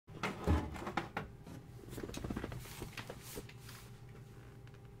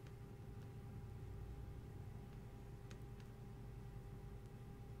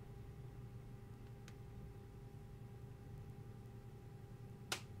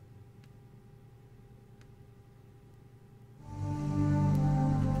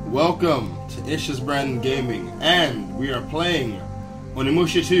Welcome to ItsJusBrandon Gaming, and we are playing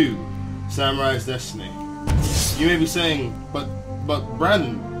Onimusha 2, Samurai's Destiny. You may be saying, but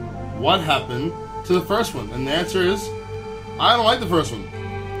Brandon, what happened to the first one? And the answer is, I don't like the first one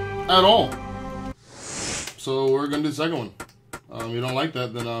at all. So we're gonna do the second one. If you don't like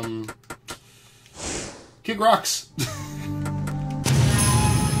that, then kick rocks.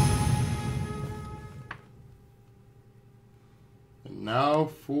 And now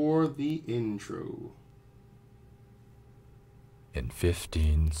for the intro. In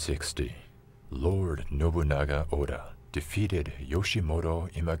 1560, Lord Nobonaga Oda defeated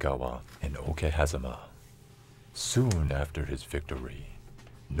Yoshimoto Imagawa in Okehazama. Soon after his victory,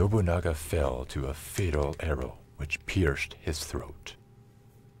 Nobunaga fell to a fatal arrow which pierced his throat.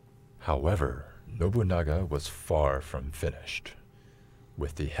 However, Nobunaga was far from finished.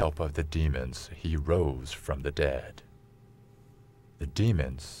 With the help of the demons, he rose from the dead. The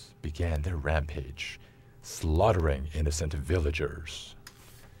demons began their rampage, slaughtering innocent villagers.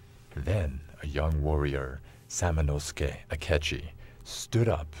 Then a young warrior, Samanosuke Akechi, stood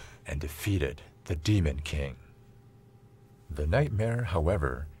up and defeated the Demon King. The nightmare,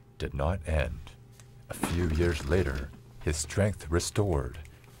 however, did not end. A few years later, his strength restored,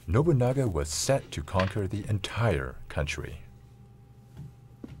 Nobunaga was set to conquer the entire country.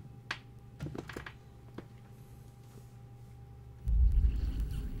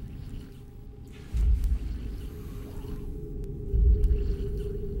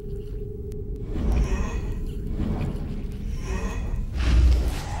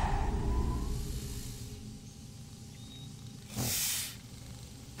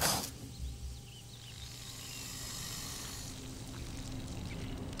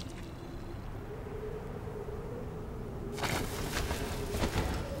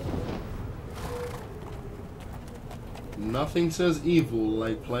 Nothing says evil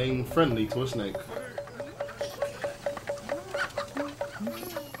like playing friendly to a snake.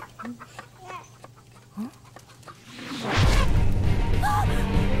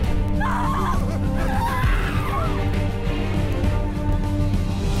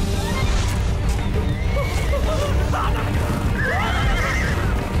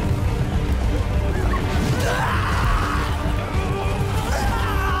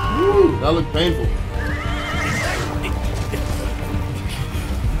 Woo, that looked painful.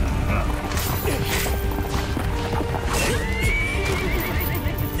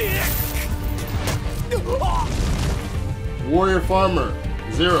 Warrior Farmer,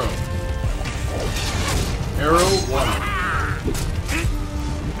 0. Arrow, 1.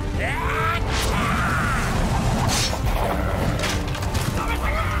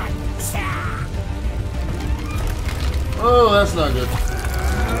 Oh, that's not good.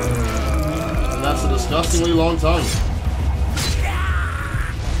 And that's a disgustingly long tongue.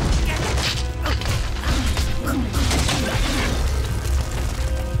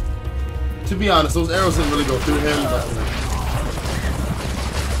 To be honest, those arrows didn't really go through him, but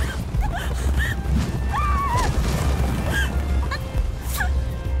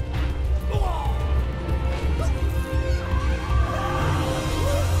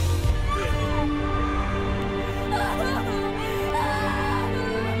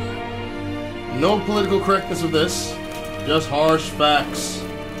no political correctness with this, just harsh facts.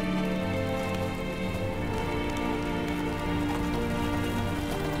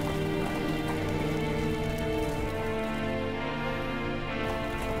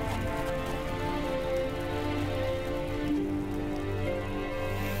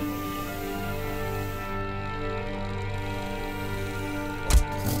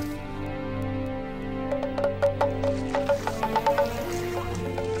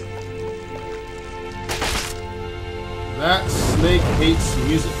 That snake hates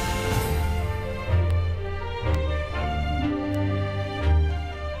music.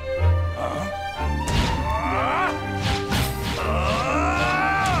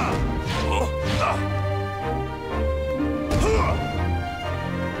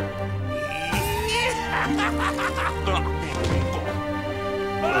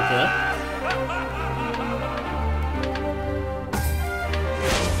 Okay.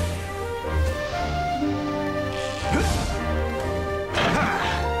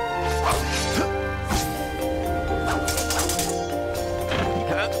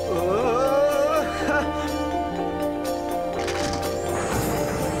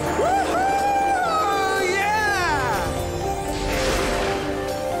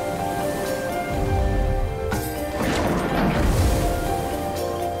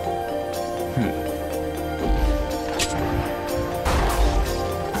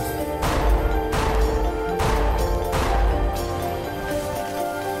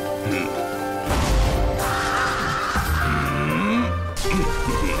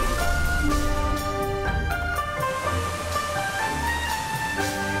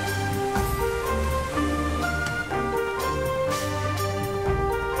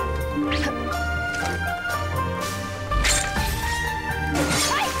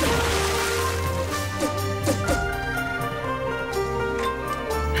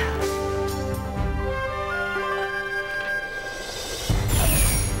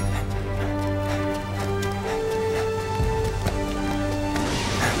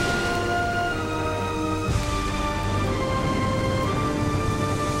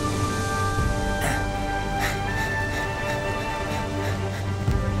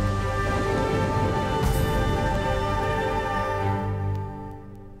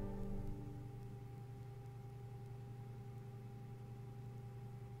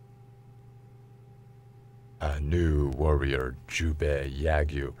 A new warrior, Jubei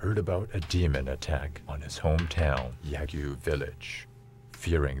Yagyu, heard about a demon attack on his hometown, Yagyu village.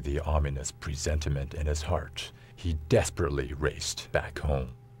 Fearing the ominous presentiment in his heart, he desperately raced back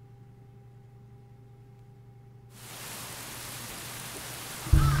home.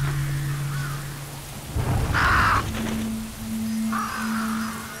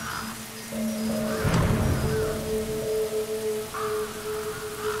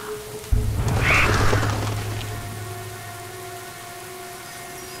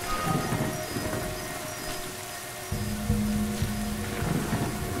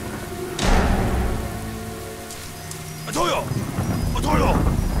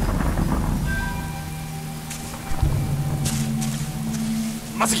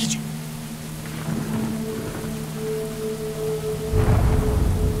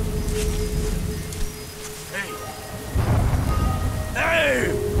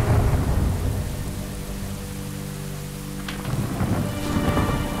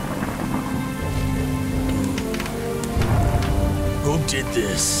 Who did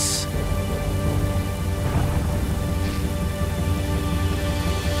this?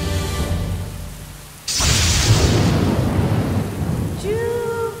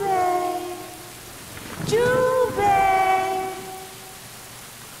 Jubei! Jubei!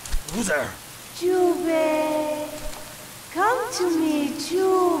 Who's there? Jubei! Come to me,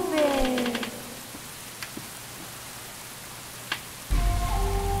 Jubei!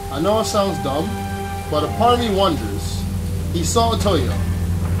 I know it sounds dumb, but a part of me wonders. He saw Toyo.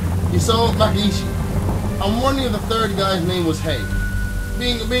 He saw Makiishi. I'm wondering if the third guy's name was Hei.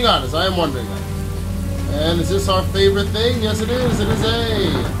 Being honest, I am wondering that. And is this our favorite thing? Yes, it is. It is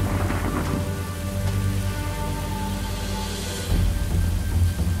Hei.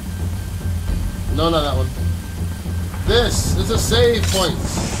 No, not that one. This is a save point.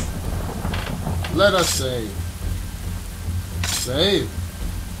 Let us save. Save.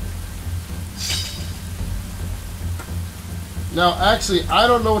 Now, actually, I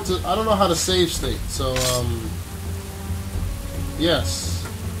don't know how to save state. So, yes,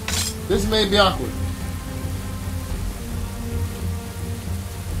 this may be awkward.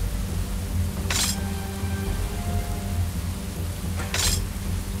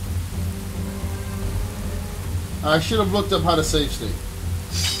 I should have looked up how to save state.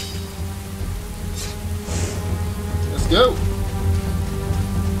 Let's go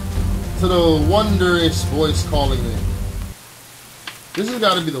to the wondrous voice calling me. This has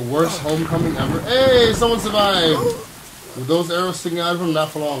got to be the worst homecoming ever. Hey, someone survived! With those arrows sticking out of him,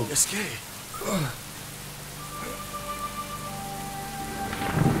 not for long. Escape.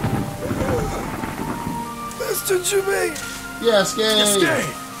 Master Jubei! Yeah, escape! Escape!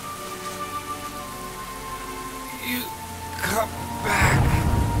 You come back.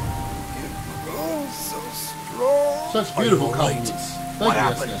 You grow so strong. Such beautiful Are you all right? compliments. Thank What you,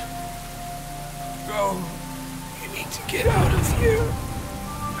 happened? Escape. Go. You need to get out of here.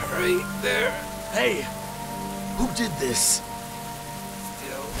 Hurry there. Hey, who did this?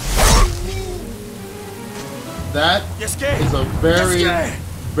 Still. That Escape. is a very, Escape.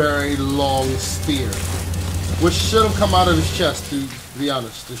 very long spear. Which should have come out of his chest, to be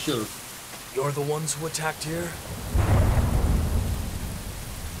honest. It should have. You're the ones who attacked here?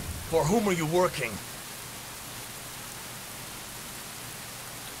 For whom are you working?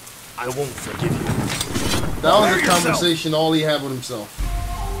 I won't forgive you. That was Prepare a yourself. conversation all he had with himself.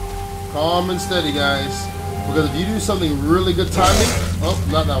 Calm and steady, guys. Because if you do something really good timing... Oh,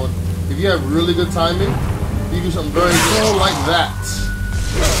 not that one. If you have really good timing, you do something very cool like that.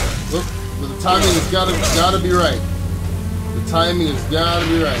 Look, but the timing has gotta be right. The timing has gotta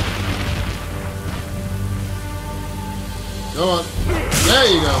be right. Go on. There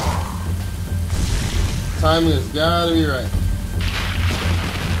you go. Timing has gotta be right.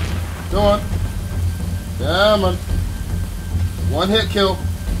 Go on. Come on. One hit kill.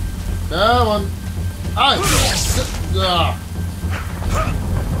 Come on.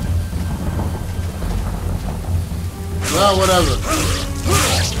 Well, whatever.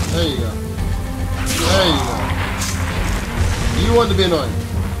 There you go. There you go. You want to be annoying.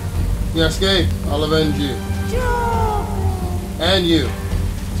 You escape. I'll avenge you. Jubei! And you.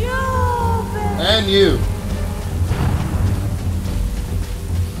 Jubei! And you.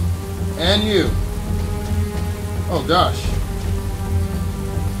 And you. Oh gosh.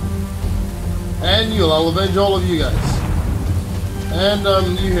 And you. I'll avenge all of you guys. And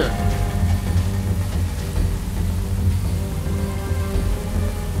you here.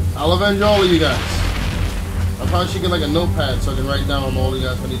 I'll avenge all of you guys. I probably should get like a notepad so I can write down all you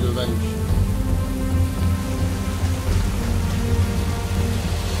guys I need to avenge.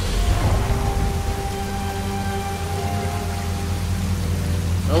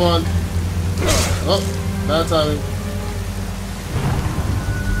 Come on. Oh, bad timing.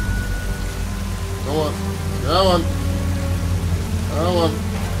 Come on. Come on. Come on.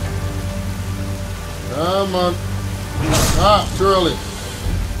 Come on. Ah, too early.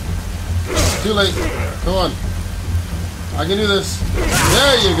 Too late. Come on. I can do this.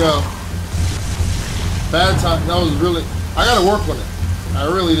 There you go. Bad time. That was really... I gotta work on it. I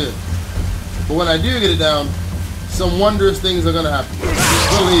really did. But when I do get it down, some wondrous things are gonna happen.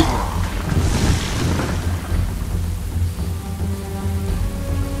 Believe me.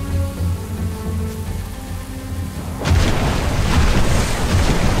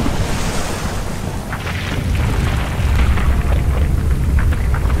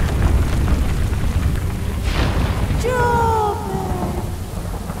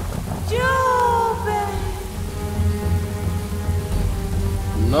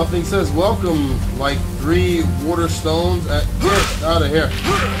 Nothing says welcome like 3 water stones at get out of here.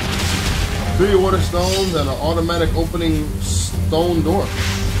 3 water stones and an automatic opening stone door.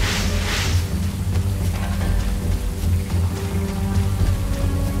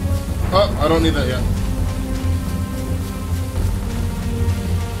 Oh, I don't need that yet.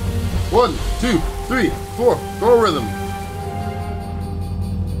 1, 2, 3, 4. Go rhythm.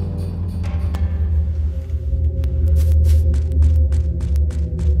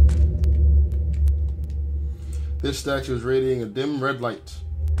 This statue is radiating a dim red light.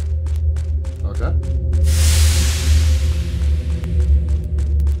 Okay.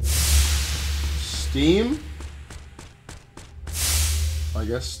 Steam? I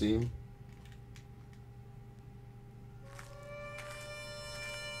guess steam.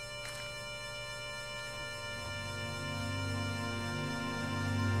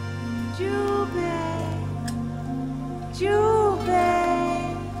 Jubei. Jubei.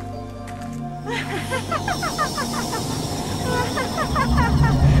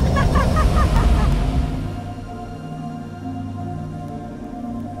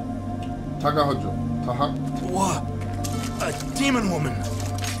 Takahojo. What? A demon woman.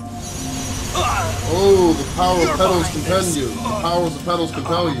 Oh, the power of petals compel you. The powers of petals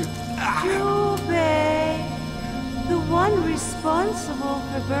compel you. Jubei, the one responsible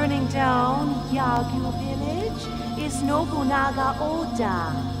for burning down Yagyu village is Nobonaga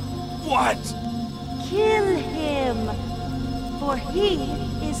Oda. What? Kill him, for he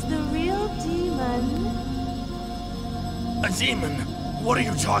is the real demon. A demon? What are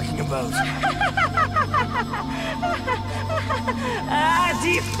you talking about?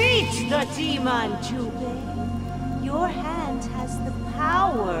 Defeat the demon, Jubei. Your hand has the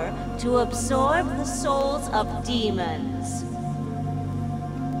power to absorb the souls of demons.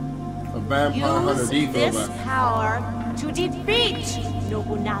 A vampire hunter Use deep this power to defeat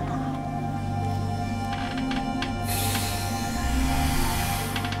Nobunaga.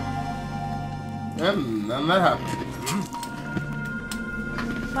 And that happened.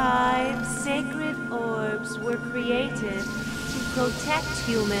 5 sacred orbs were created to protect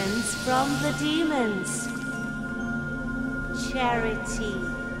humans from the demons. Charity.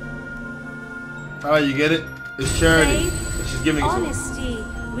 Oh, you get it? It's charity. Faith, And she's giving it to him. honesty,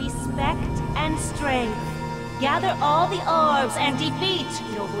 respect, and strength. Gather all the orbs and defeat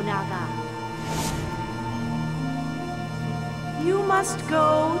Nobunaga. You must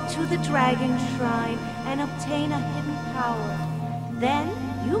go to the Dragon Shrine and obtain a hidden power. Then,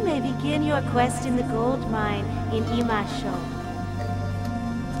 you may begin your quest in the gold mine in Imasho.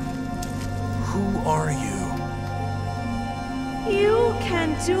 Who are you? You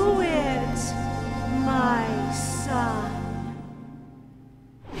can do it, my son.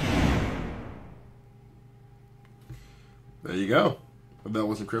 There you go. If that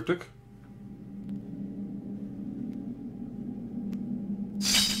wasn't cryptic.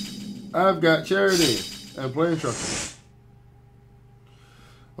 I've got charity and play instructions.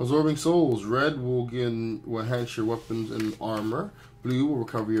 Absorbing souls. Red will enhance your weapons and armor. Blue will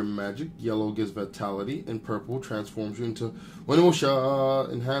recover your magic. Yellow gives vitality. And purple transforms you into Onimusha.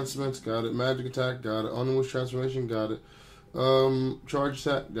 Enhancements, got it. Magic attack, got it. Onimusha transformation, got it. Charge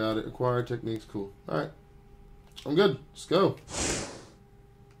attack, got it. Acquired techniques, cool. Alright. I'm good. Let's go.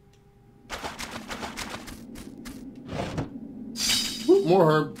 Woo,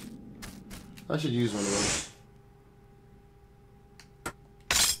 more herb. I should use one of those.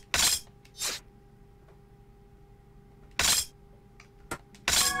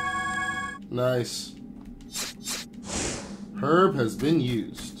 Nice. Herb has been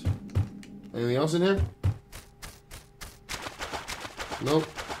used. Anything else in here? Nope.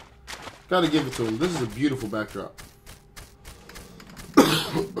 Gotta give it to him. This is a beautiful backdrop.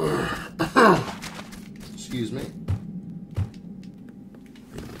 Excuse me.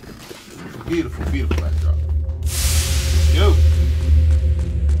 Beautiful, beautiful backdrop. Let's go.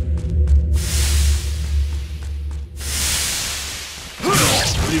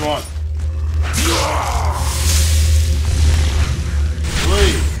 What do you want?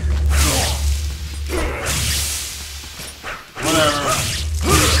 Wait. Whatever.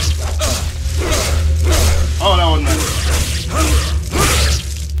 Oh, that was nice.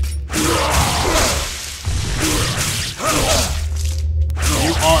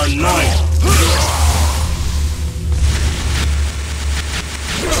 You are annoying.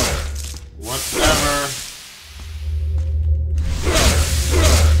 Whatever.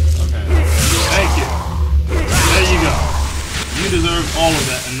 Okay. Thank you. There you go. You deserve all of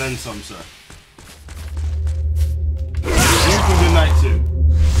that and then some, sir. You can good night too.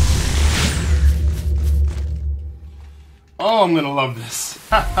 Oh, I'm gonna love this.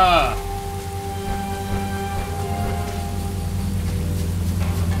 Haha.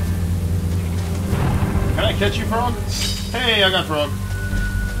 Can I catch you, Frog? Hey, I got Frog.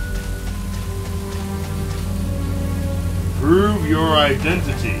 Prove your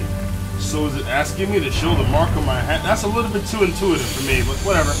identity. So is it asking me to show the mark on my hat? That's a little bit too intuitive for me, but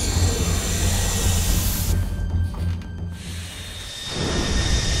whatever.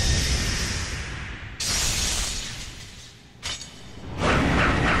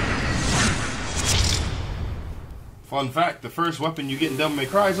 Fun fact, the first weapon you get in Devil May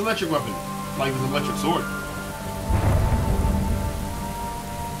Cry is an electric weapon. Like this electric sword.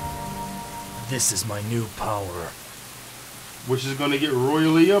 This is my new power. Which is gonna get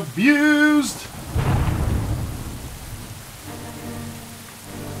royally abused!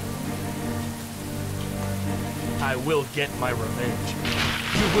 I will get my revenge.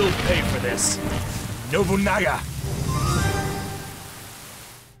 You will pay for this. Nobunaga!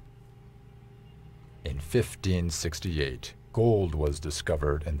 In 1568, gold was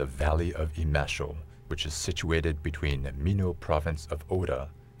discovered in the valley of Imasho, which is situated between Mino province of Oda,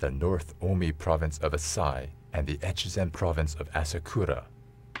 the North Omi province of Asai, and the Echizen province of Asakura.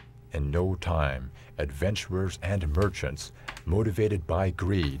 In no time, adventurers and merchants, motivated by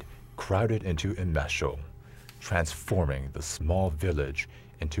greed, crowded into Imasho, transforming the small village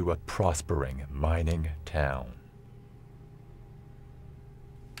into a prospering mining town.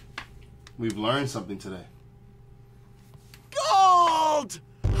 We've learned something today. Gold!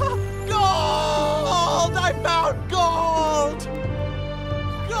 Gold! I found gold!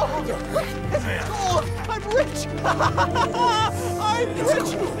 Gold! It's gold! I'm rich! I'm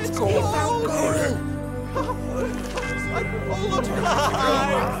rich! It's gold! Oh, look!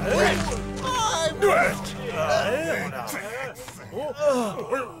 I'm rich! I'm rich!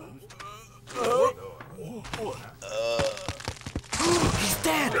 He's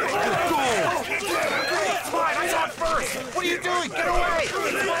dead! Gold! It's mine! I saw it first! What are you doing? Get away!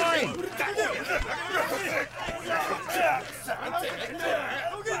 It's mine!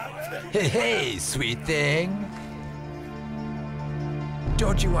 Hey, hey, sweet thing.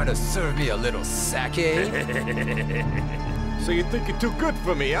 Don't you want to serve me a little sake? So you think you're too good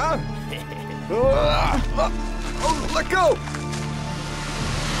for me, huh? Oh, let go!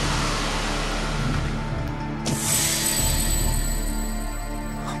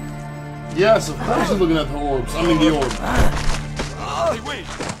 Yes, of course he's looking at the orbs. I mean the orb. Hey, wait!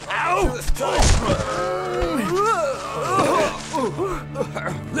 Ow!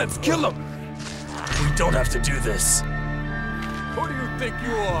 Let's kill him! We don't have to do this. Who do you think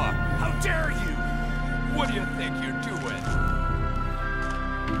you are? How dare you! What do you think you're doing?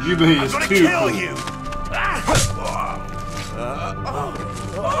 Jubei is I'm gonna too kill cool. you! Get out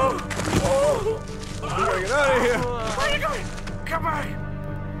of here! Where are you going? Come on!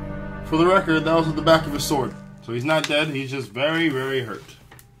 For the record, that was with the back of his sword. So he's not dead, he's just very, very hurt.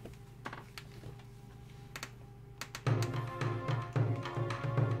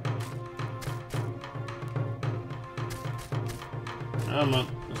 Alright, man.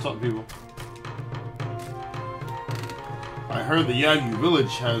 Let's talk to people. I heard the Yagyu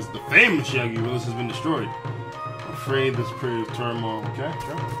village the famous Yagyu village has been destroyed. I'm afraid this period of turmoil. Okay,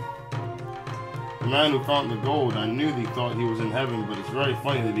 sure. The man who found the gold, I knew he thought he was in heaven, but it's very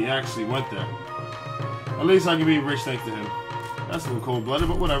funny that he actually went there. At least I can be rich thanks to him. That's a little cold-blooded,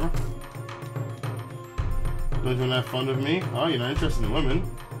 but whatever. Don't you want to have fun with me? Oh, you're not interested in women.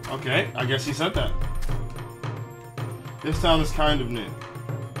 Okay, I guess he said that. This town is kind of new.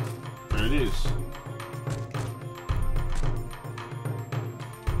 There it is.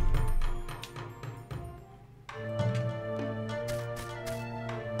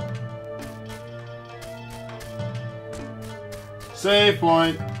 Save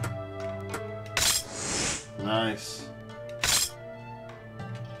point.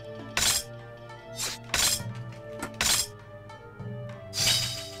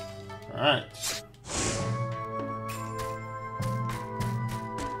 Alright.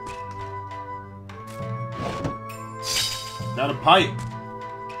 Got a pipe.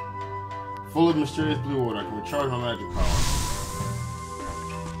 Full of mysterious blue water. I can recharge my magic power.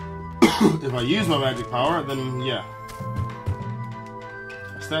 If I use my magic power, then yeah.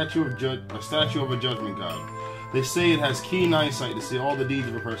 A statue of a judgment god. They say it has keen eyesight to see all the deeds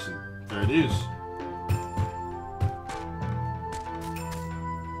of a person. There it is.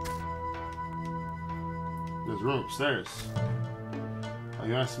 There's room upstairs. Are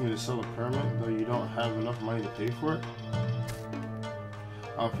you asking me to sell a permit, though you don't have enough money to pay for it?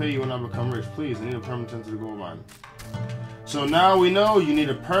 I'll pay you when I become rich. Please, I need a permit to enter the gold mine. So now we know you need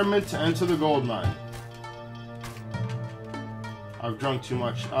a permit to enter the gold mine. I've drunk too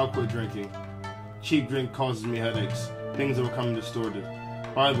much. I'll quit drinking. Cheap drink causes me headaches. Things are becoming distorted.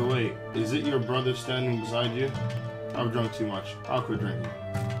 By the way, is it your brother standing beside you? I've drunk too much. I'll quit drinking.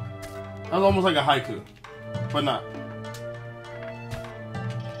 That was almost like a haiku, but not.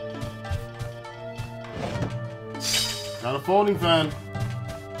 Got a folding fan.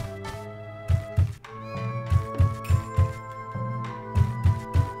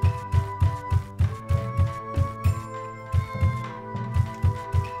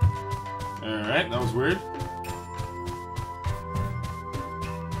 Alright, that was weird.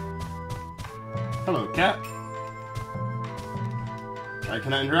 Hello, cat. I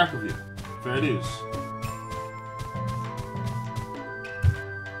cannot interact with you. Fair dues.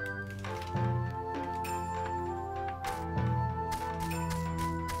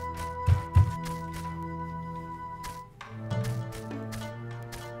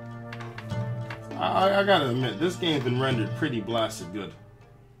 I gotta admit, this game's been rendered pretty blasted good.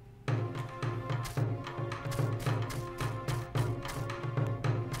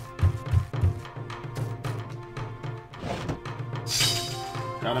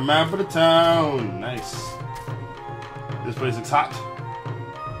 Got a map of the town. Nice. This place looks hot.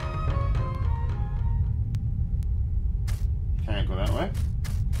 Can't go that way.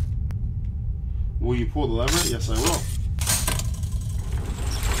 Will you pull the lever? Yes, I will.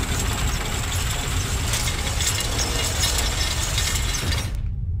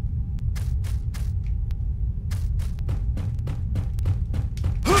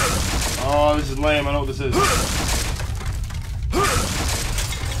 Oh, this is lame. I know what this is.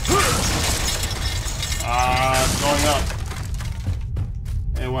 It's going up.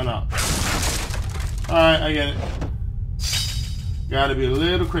 It went up. Alright, I get it. Gotta be a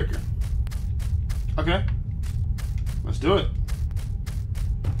little quicker. Okay. Let's do it.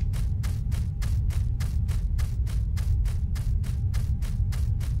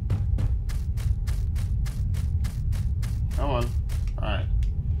 Come on. Alright.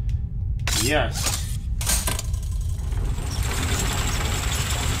 Yes.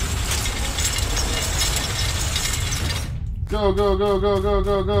 Go, go, go, go, go,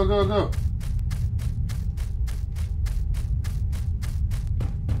 go, go, go, go.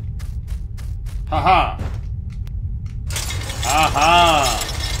 Haha. Aha.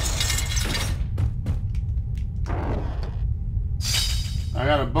 I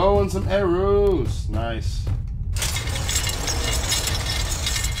got a bow and some arrows. Nice.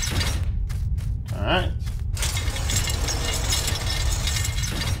 All right.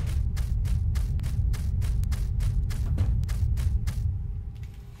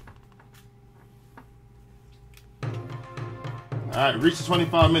 Alright, reach the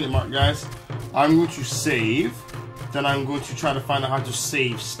 25-minute mark, guys. I'm going to save. Then I'm going to try to find out how to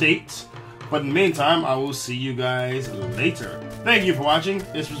save state. But in the meantime, I will see you guys later. Thank you for watching.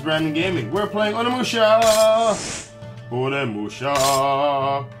 This was Brandon Gaming. We're playing Onimusha! Onimusha!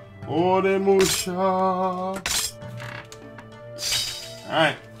 Onimusha!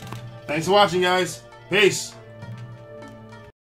 Alright. Thanks for watching, guys. Peace!